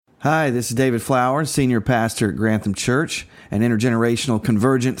Hi, this is David Flowers, Senior Pastor at Grantham Church, an intergenerational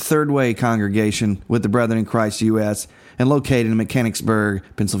convergent third way congregation with the Brethren in Christ U.S. and located in Mechanicsburg,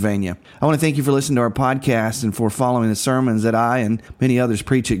 Pennsylvania. I want to thank you for listening to our podcast and for following the sermons that I and many others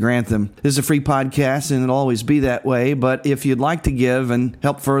preach at Grantham. This is a free podcast and it'll always be that way, but if you'd like to give and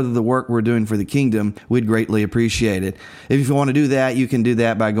help further the work we're doing for the kingdom, we'd greatly appreciate it. If you want to do that, you can do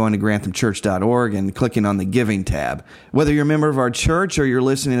that by going to granthamchurch.org and clicking on the Giving tab. Whether you're a member of our church or you're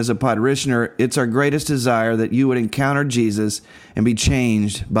listening as a parishioner, it's our greatest desire that you would encounter Jesus and be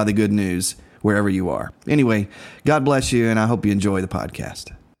changed by the good news wherever you are. Anyway, God bless you, and I hope you enjoy the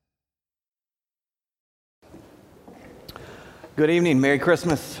podcast. Good evening. Merry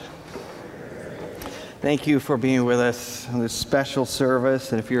Christmas. Thank you for being with us on this special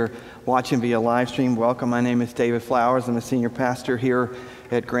service. And if you're watching via live stream, welcome. My name is David Flowers. I'm a senior pastor here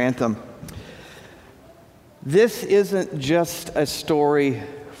at Grantham. This isn't just a story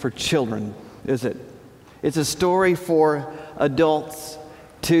for children, is it? It's a story for adults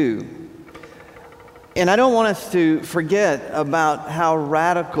too. And I don't want us to forget about how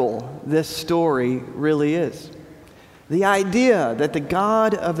radical this story really is. The idea that the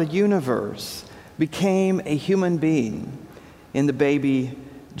God of the universe became a human being in the baby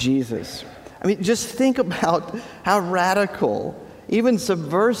Jesus. I mean, just think about how radical, even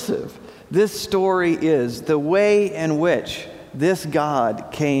subversive, this story is, the way in which this God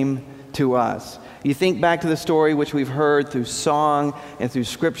came to us. You think back to the story which we've heard through song and through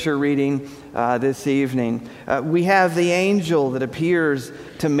scripture reading this evening. We have the angel that appears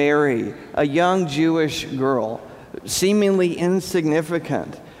to Mary, a young Jewish girl, seemingly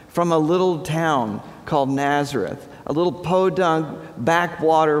insignificant, from a little town called Nazareth, a little podunk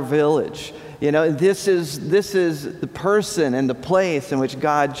backwater village. You know, this is the person and the place in which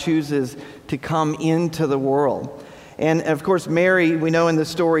God chooses to come into the world. And of course, Mary, we know in the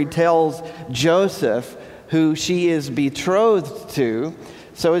story, tells Joseph, who she is betrothed to.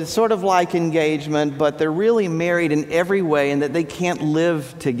 So it's sort of like engagement, but they're really married in every way and that they can't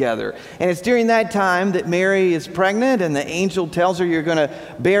live together. And it's during that time that Mary is pregnant and the angel tells her, you're going to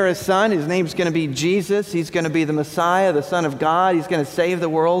bear a son. His name's going to be Jesus. He's going to be the Messiah, the Son of God. He's going to save the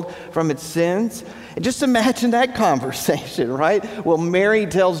world from its sins. And just imagine that conversation, right? Well, Mary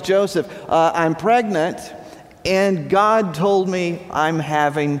tells Joseph, I'm pregnant. And God told me I'm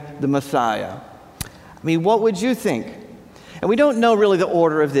having the Messiah. I mean, what would you think? And we don't know really the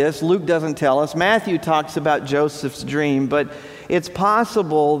order of this. Luke doesn't tell us. Matthew talks about Joseph's dream, but it's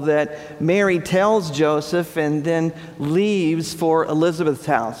possible that Mary tells Joseph and then leaves for Elizabeth's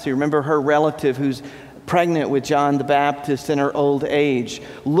house. You remember her relative who's pregnant with John the Baptist in her old age,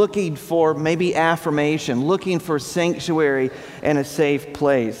 looking for maybe affirmation, looking for sanctuary and a safe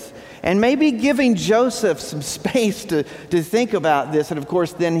place. And maybe giving Joseph some space to think about this. And of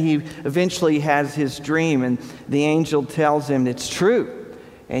course, then he eventually has his dream, and the angel tells him it's true.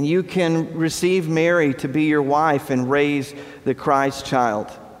 And you can receive Mary to be your wife and raise the Christ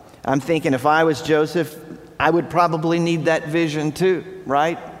child. I'm thinking if I was Joseph, I would probably need that vision too,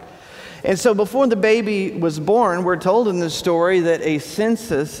 right? And so before the baby was born, we're told in the story that a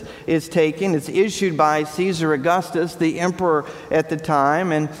census is taken. It's issued by Caesar Augustus, the emperor at the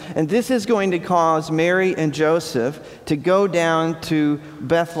time. And this is going to cause Mary and Joseph to go down to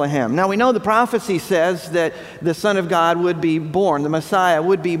Bethlehem. Now we know the prophecy says that the Son of God would be born, the Messiah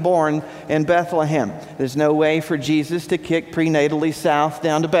would be born in Bethlehem. There's no way for Jesus to kick prenatally south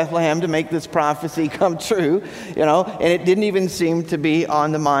down to Bethlehem to make this prophecy come true, you know, and it didn't even seem to be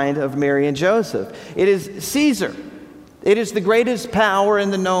on the mind of Mary and Joseph. It is Caesar. It is the greatest power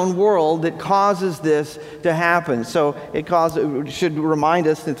in the known world that causes this to happen. So it should remind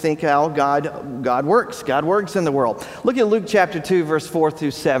us to think how God works. God works in the world. Look at Luke chapter 2, verse 4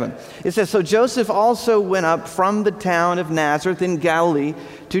 through 7. It says, So Joseph also went up from the town of Nazareth in Galilee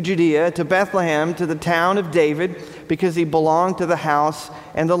to Judea, to Bethlehem, to the town of David, because he belonged to the house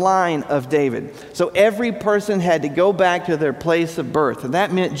and the line of David. So every person had to go back to their place of birth. And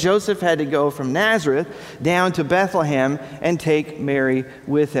that meant Joseph had to go from Nazareth down to Bethlehem and take Mary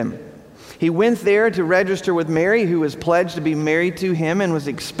with him. He went there to register with Mary, who was pledged to be married to him and was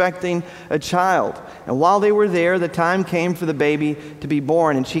expecting a child. And while they were there, the time came for the baby to be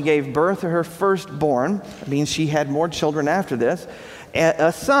born, and she gave birth to her firstborn. That means she had more children after this.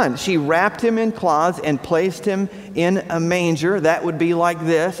 A son. She wrapped him in cloths and placed him in a manger. That would be like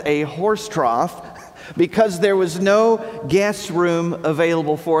this, a horse trough, because there was no guest room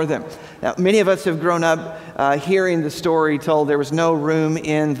available for them. Now, many of us have grown up hearing the story told there was no room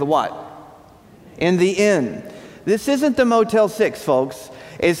in the what? In the inn. This isn't the Motel 6, folks.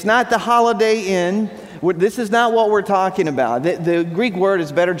 It's not the Holiday Inn. This is not what we're talking about. The Greek word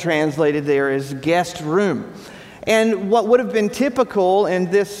is better translated there as guest room. And what would have been typical in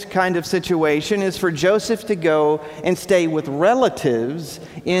this kind of situation is for Joseph to go and stay with relatives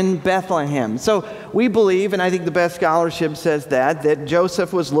in Bethlehem. So we believe, and I think the best scholarship says that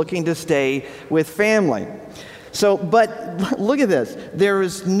Joseph was looking to stay with family. So, but look at this. There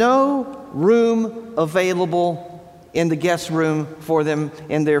is no room available in the guest room for them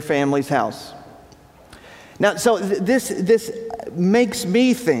in their family's house. Now, so this makes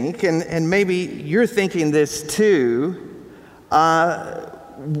me think, and maybe you're thinking this too,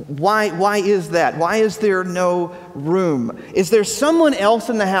 why is that? Why is there no room? Is there someone else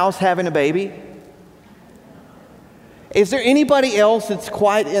in the house having a baby? Is there anybody else that's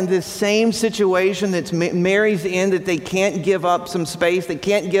quite in this same situation that's Mary's in, that they can't give up some space, they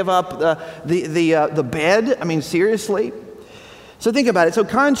can't give up the bed? I mean, seriously? So think about it. So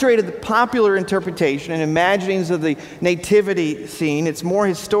contrary to the popular interpretation and imaginings of the nativity scene, it's more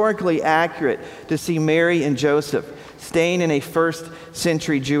historically accurate to see Mary and Joseph staying in a first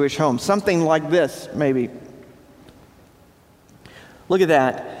century Jewish home. Something like this, maybe. Look at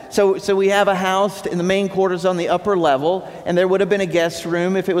that. So we have a house in the main quarters on the upper level, and there would have been a guest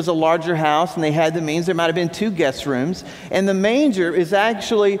room. If it was a larger house and they had the means, there might have been 2 guest rooms. And the manger is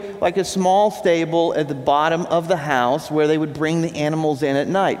actually like a small stable at the bottom of the house where they would bring the animals in at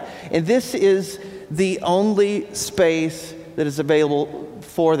night. And this is the only space that is available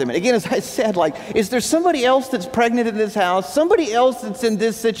for them. And again, as I said, is there somebody else that's pregnant in this house? Somebody else that's in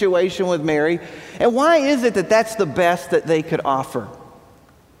this situation with Mary? And why is it that that's the best that they could offer?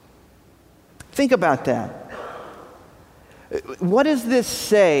 Think about that. What does this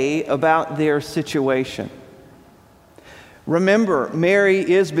say about their situation? Remember, Mary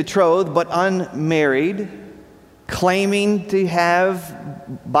is betrothed but unmarried, claiming to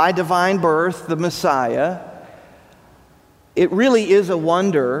have, by divine birth, the Messiah. It really is a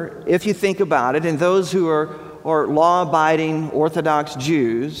wonder, if you think about it, and those who are law-abiding Orthodox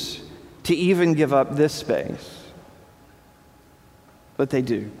Jews, to even give up this space. But they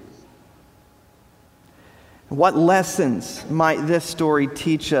do. What lessons might this story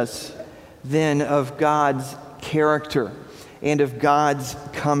teach us then of God's character and of God's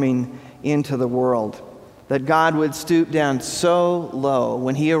coming into the world? That God would stoop down so low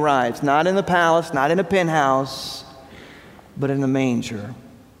when he arrives, not in the palace, not in a penthouse, but in the manger.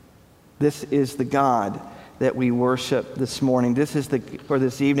 This is the God that we worship this morning.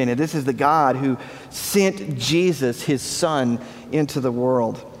 This evening. And this is the God who sent Jesus, his son, into the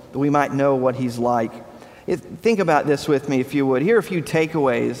world, that we might know what he's like. Think about this with me, if you would. Here are a few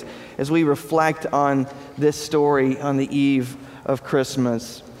takeaways as we reflect on this story on the eve of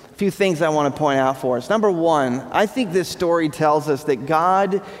Christmas. A few things I want to point out for us. Number one, I think this story tells us that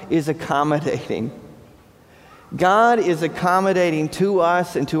God is accommodating. God is accommodating to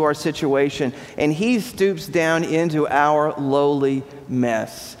us and to our situation, and he stoops down into our lowly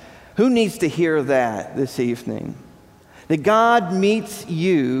mess. Who needs to hear that this evening? That God meets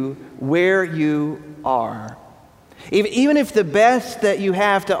you where you are. Even if the best that you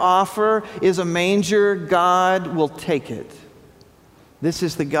have to offer is a manger, God will take it. This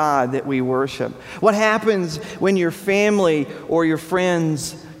is the God that we worship. What happens when your family or your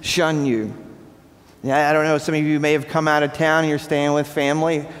friends shun you? Yeah, I don't know, some of you may have come out of town and you're staying with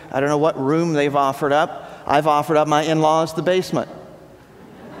family. I don't know what room they've offered up. I've offered up my in-laws the basement.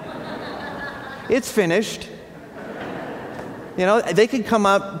 It's finished. You know, they can come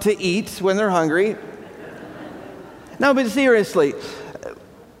up to eat when they're hungry. No, but seriously,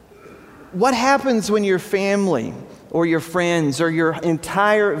 what happens when your family or your friends or your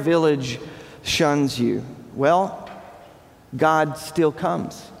entire village shuns you? Well, God still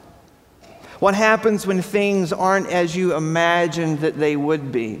comes. What happens when things aren't as you imagined that they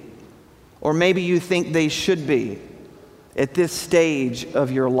would be? Or maybe you think they should be at this stage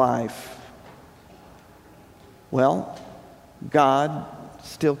of your life? Well, God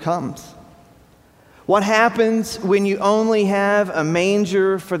still comes. What happens when you only have a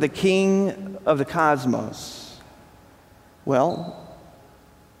manger for the King of the cosmos? Well,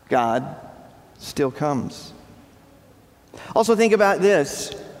 God still comes. Also think about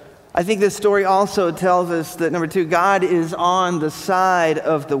this. I think this story also tells us that, number two, God is on the side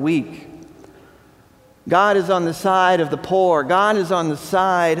of the weak. God is on the side of the poor. God is on the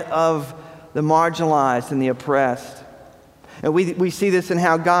side of the marginalized and the oppressed. And we see this in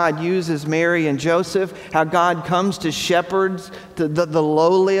how God uses Mary and Joseph, how God comes to shepherds, to the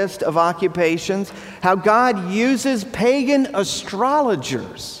lowliest of occupations, how God uses pagan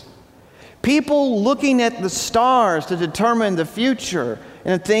astrologers, People looking at the stars to determine the future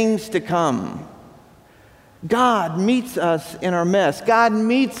and the things to come. God meets us in our mess. God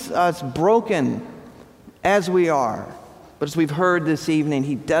meets us broken as we are. But as we've heard this evening,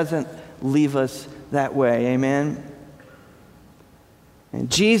 He doesn't leave us that way. Amen? And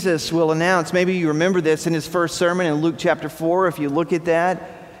Jesus will announce, maybe you remember this in His first sermon in Luke chapter 4. If you look at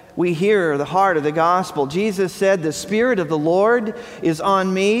that, we hear the heart of the gospel. Jesus said, "The Spirit of the Lord is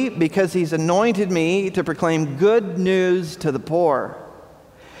on me because He's anointed me to proclaim good news to the poor.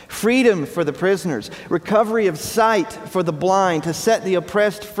 Freedom for the prisoners, recovery of sight for the blind, to set the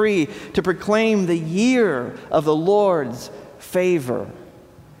oppressed free, to proclaim the year of the Lord's favor."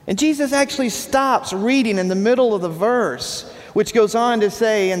 And Jesus actually stops reading in the middle of the verse, which goes on to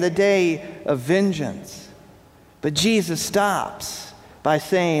say, "in the day of vengeance." But Jesus stops by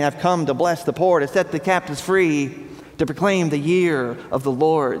saying, "I've come to bless the poor, to set the captives free, to proclaim the year of the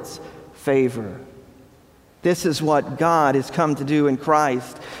Lord's favor." This is what God has come to do in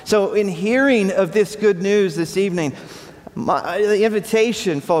Christ. So in hearing of this good news this evening, the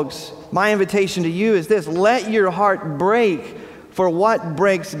invitation, folks, my invitation to you is this: let your heart break for what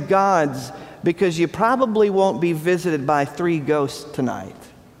breaks God's, because you probably won't be visited by 3 ghosts tonight.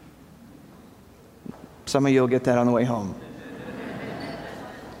 Some of you will get that on the way home.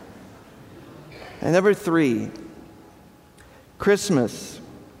 And number 3, Christmas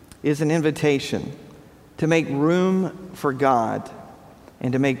is an invitation to make room for God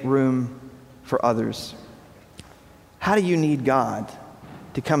and to make room for others. How do you need God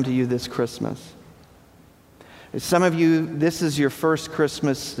to come to you this Christmas? Some of you, this is your first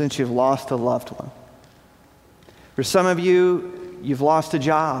Christmas since you've lost a loved one. For some of you, you've lost a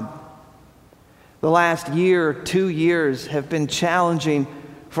job. The last year, 2 years have been challenging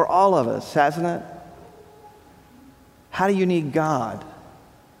for all of us, hasn't it? How do you need God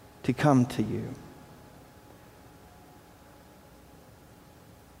to come to you?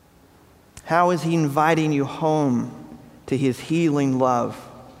 How is He inviting you home to His healing love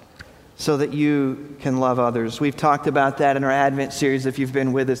so that you can love others? We've talked about that in our Advent series, if you've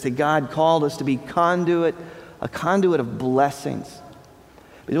been with us, that God called us to be a conduit of blessings.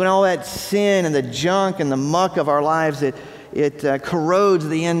 Between all that sin and the junk and the muck of our lives, it corrodes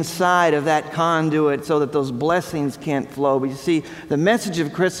the inside of that conduit so that those blessings can't flow. But you see, the message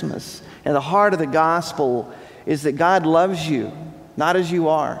of Christmas and the heart of the gospel is that God loves you, not as you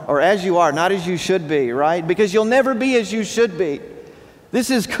are, or as you are, not as you should be, right? Because you'll never be as you should be. This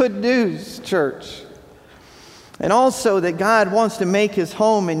is good news, church. And also that God wants to make His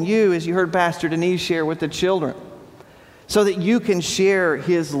home in you, as you heard Pastor Denise share with the children, so that you can share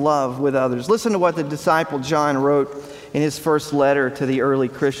His love with others. Listen to what the disciple John wrote in his first letter to the early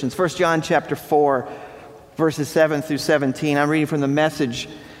Christians. 1 John chapter 4, verses 7 through 17. I'm reading from the Message.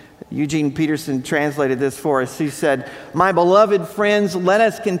 Eugene Peterson translated this for us. He said, "My beloved friends, let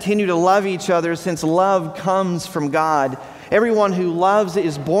us continue to love each other, since love comes from God. Everyone who loves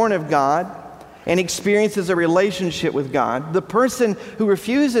is born of God and experiences a relationship with God. The person who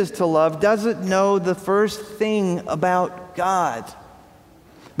refuses to love doesn't know the first thing about God,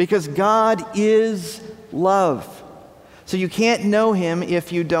 because God is love. So you can't know Him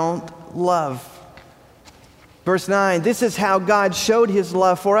if you don't love." Verse 9, "This is how God showed His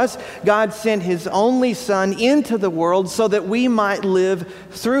love for us. God sent His only Son into the world so that we might live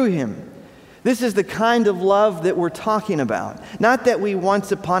through Him. This is the kind of love that we're talking about. Not that we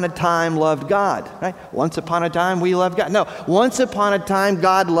once upon a time loved God, right? Once upon a time we loved God. No, once upon a time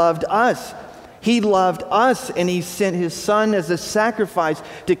God loved us. He loved us, and He sent His Son as a sacrifice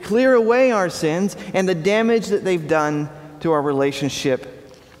to clear away our sins and the damage that they've done to our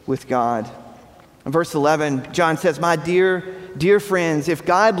relationship with God." In verse 11, John says, "My dear friends, if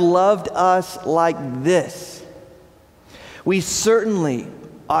God loved us like this, we certainly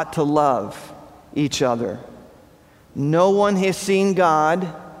ought to love each other. No one has seen God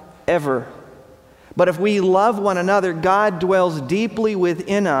ever. But if we love one another, God dwells deeply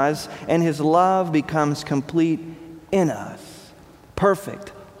within us, and His love becomes complete in us."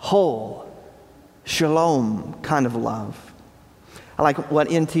 Perfect, whole, shalom kind of love. I like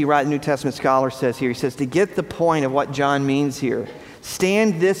what N.T. Wright, New Testament scholar, says here. He says, to get the point of what John means here,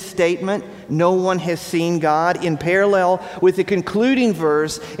 stand this statement, "No one has seen God," in parallel with the concluding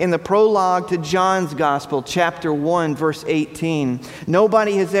verse in the prologue to John's Gospel, chapter 1, verse 18.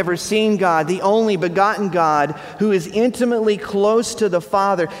 "Nobody has ever seen God, the only begotten God, who is intimately close to the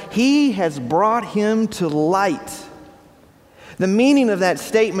Father. He has brought Him to light." The meaning of that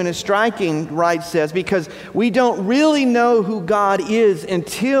statement is striking, Wright says, because we don't really know who God is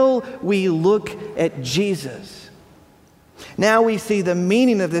until we look at Jesus. Now we see the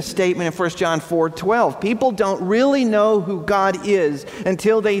meaning of this statement in 1 John 4:12. People don't really know who God is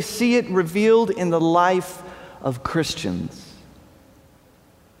until they see it revealed in the life of Christians.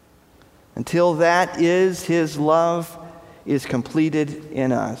 Until that is, His love is completed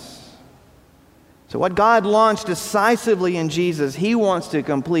in us. So what God launched decisively in Jesus, He wants to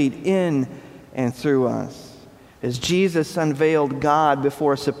complete in and through us. As Jesus unveiled God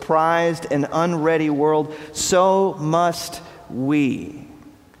before a surprised and unready world, so must we.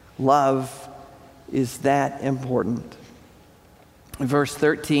 Love is that important. Verse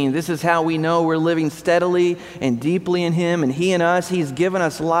 13, this is how we know we're living steadily and deeply in Him, and He in us. He's given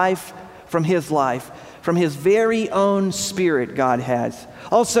us life from His life, from His very own Spirit God has.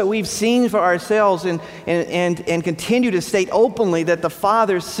 Also, we've seen for ourselves and continue to state openly that the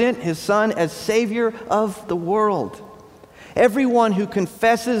Father sent His Son as Savior of the world. Everyone who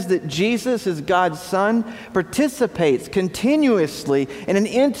confesses that Jesus is God's Son participates continuously in an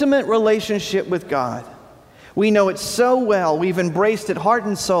intimate relationship with God. We know it so well. We've embraced it heart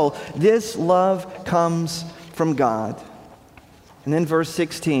and soul. This love comes from God. And then verse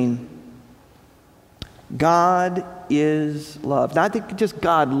 16. God is love. Not that just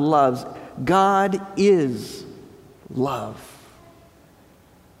God loves. God is love.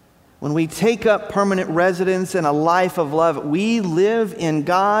 When we take up permanent residence in a life of love, we live in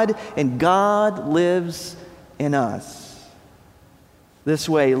God and God lives in us. This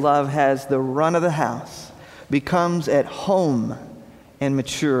way, love has the run of the house, becomes at home and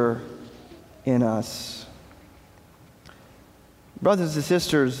mature in us. Brothers and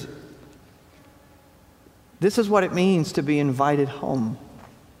sisters, this is what it means to be invited home.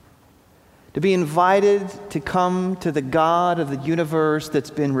 To be invited to come to the God of the universe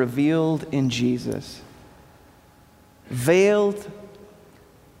that's been revealed in Jesus. Veiled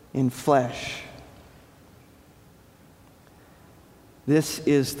in flesh. This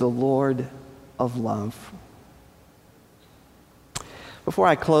is the Lord of love. Before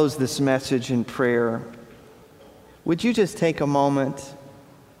I close this message in prayer, would you just take a moment,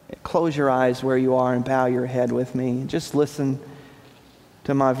 close your eyes where you are and bow your head with me. Just listen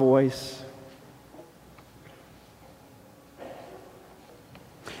to my voice.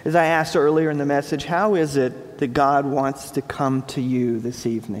 As I asked earlier in the message, how is it that God wants to come to you this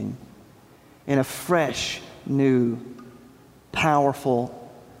evening in a fresh, new,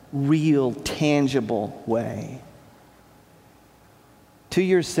 powerful, real, tangible way? To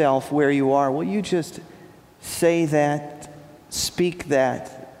yourself where you are, will you just say that, speak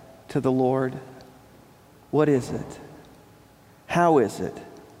that to the Lord? What is it? How is it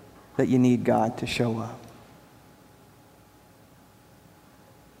that you need God to show up?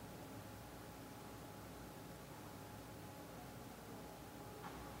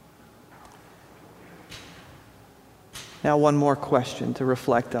 Now, one more question to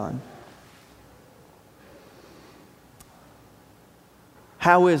reflect on.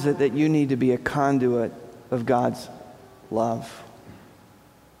 How is it that you need to be a conduit of God's love?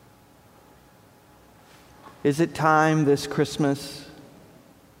 Is it time this Christmas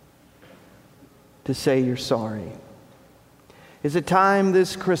to say you're sorry? Is it time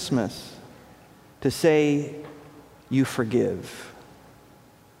this Christmas to say you forgive?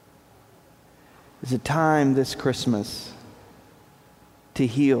 Is it time this Christmas to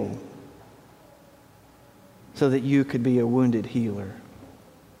heal so that you could be a wounded healer?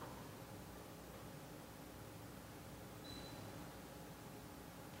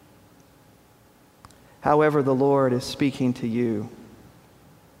 However the Lord is speaking to you,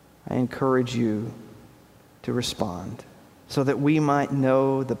 I encourage you to respond so that we might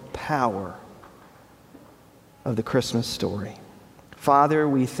know the power of the Christmas story. Father,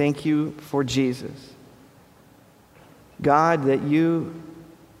 we thank you for Jesus. God, that you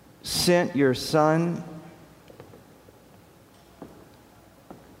sent your Son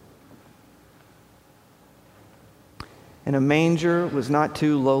and a manger was not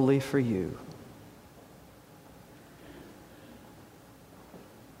too lowly for you.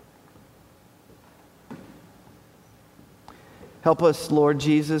 Help us, Lord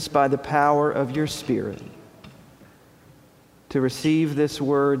Jesus, by the power of your Spirit, to receive this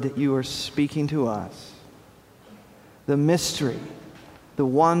word that you are speaking to us. The mystery, the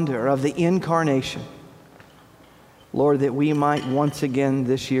wonder of the incarnation. Lord, that we might once again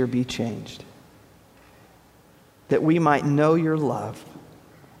this year be changed. That we might know your love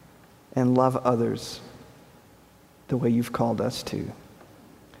and love others the way you've called us to.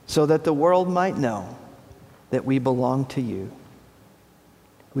 So that the world might know that we belong to you.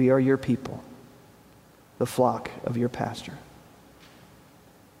 We are your people, the flock of your pasture.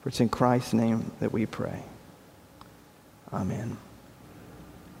 For it's in Christ's name that we pray. Amen.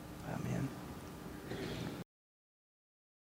 Amen.